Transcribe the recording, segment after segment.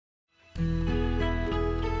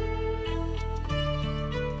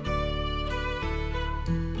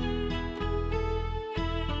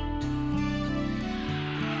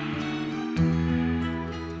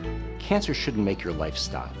Cancer shouldn't make your life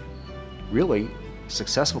stop. Really,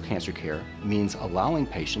 successful cancer care means allowing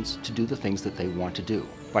patients to do the things that they want to do.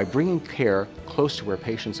 By bringing care close to where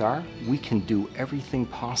patients are, we can do everything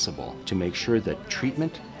possible to make sure that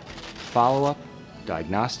treatment, follow-up,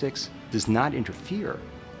 diagnostics does not interfere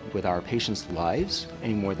with our patients' lives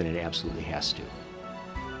any more than it absolutely has to.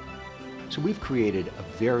 So we've created a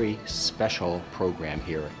very special program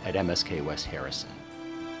here at MSK West Harrison.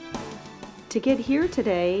 To get here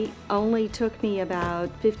today only took me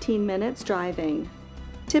about 15 minutes driving.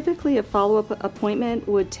 Typically a follow-up appointment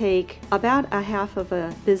would take about a half of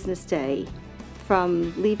a business day,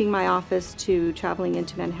 from leaving my office to traveling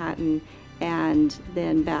into Manhattan and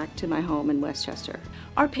then back to my home in Westchester.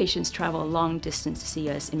 Our patients travel a long distance to see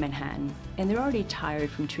us in Manhattan, and they're already tired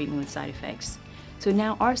from treatment with side effects. So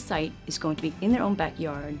now our site is going to be in their own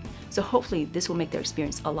backyard, so hopefully this will make their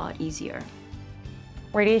experience a lot easier.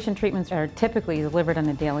 Radiation treatments are typically delivered on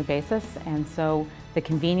a daily basis, and so the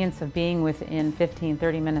convenience of being within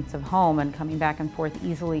 15-30 minutes of home and coming back and forth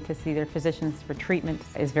easily to see their physicians for treatment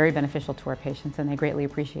is very beneficial to our patients, and they greatly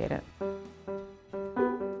appreciate it.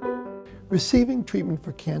 Receiving treatment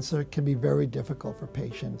for cancer can be very difficult for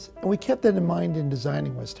patients, and we kept that in mind in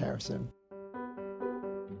designing West Harrison.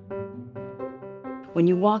 When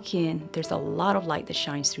you walk in, there's a lot of light that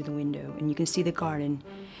shines through the window, and you can see the garden.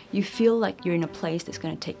 You feel like you're in a place that's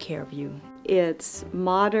going to take care of you. It's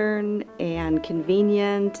modern and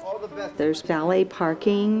convenient. There's valet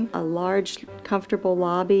parking, a large, comfortable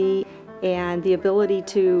lobby, and the ability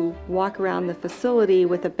to walk around the facility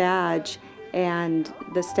with a badge, and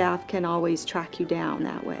the staff can always track you down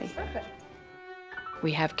that way.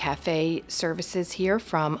 We have cafe services here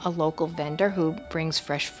from a local vendor who brings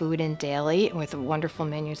fresh food in daily with a wonderful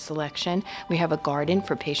menu selection. We have a garden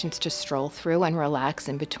for patients to stroll through and relax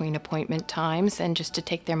in between appointment times and just to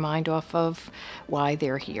take their mind off of why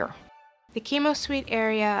they're here. The chemo suite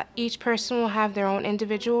area, each person will have their own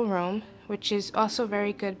individual room, which is also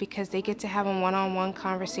very good because they get to have a one-on-one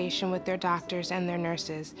conversation with their doctors and their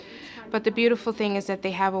nurses. But the beautiful thing is that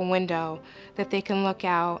they have a window that they can look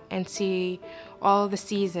out and see all of the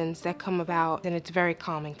seasons that come about, and it's very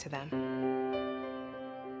calming to them.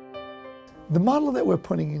 The model that we're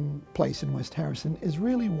putting in place in West Harrison is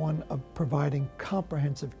really one of providing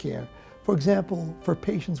comprehensive care. For example, for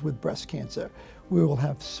patients with breast cancer, we will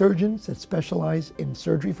have surgeons that specialize in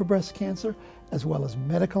surgery for breast cancer, as well as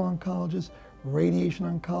medical oncologists,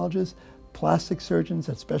 radiation oncologists, plastic surgeons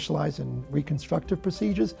that specialize in reconstructive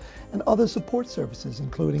procedures, and other support services,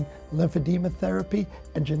 including lymphedema therapy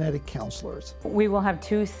and genetic counselors. We will have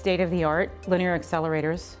 2 state-of-the-art linear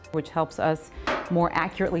accelerators, which helps us more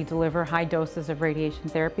accurately deliver high doses of radiation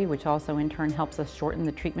therapy, which also in turn helps us shorten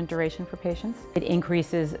the treatment duration for patients. It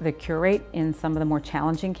increases the cure rate in some of the more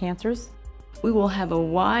challenging cancers. We will have a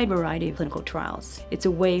wide variety of clinical trials. It's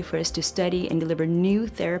a way for us to study and deliver new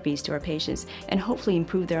therapies to our patients and hopefully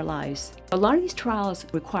improve their lives. A lot of these trials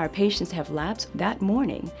require patients to have labs that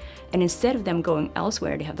morning, and instead of them going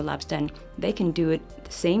elsewhere to have the labs done, they can do it at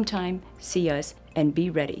the same time, see us, and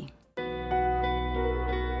be ready.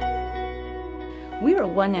 We are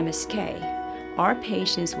one MSK. Our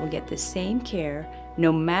patients will get the same care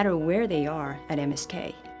no matter where they are at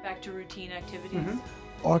MSK. Back to routine activities.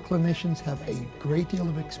 Our clinicians have a great deal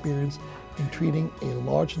of experience in treating a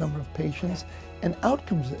large number of patients, and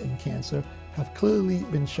outcomes in cancer have clearly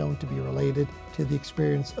been shown to be related to the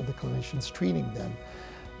experience of the clinicians treating them.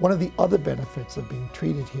 One of the other benefits of being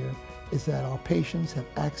treated here is that our patients have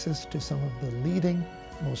access to some of the leading,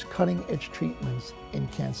 most cutting-edge treatments in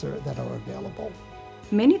cancer that are available.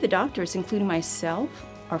 Many of the doctors, including myself,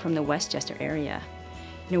 are from the Westchester area.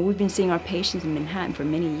 You know, we've been seeing our patients in Manhattan for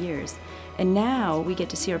many years, and now we get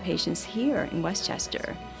to see our patients here in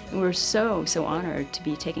Westchester. And we're so honored to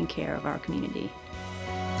be taking care of our community.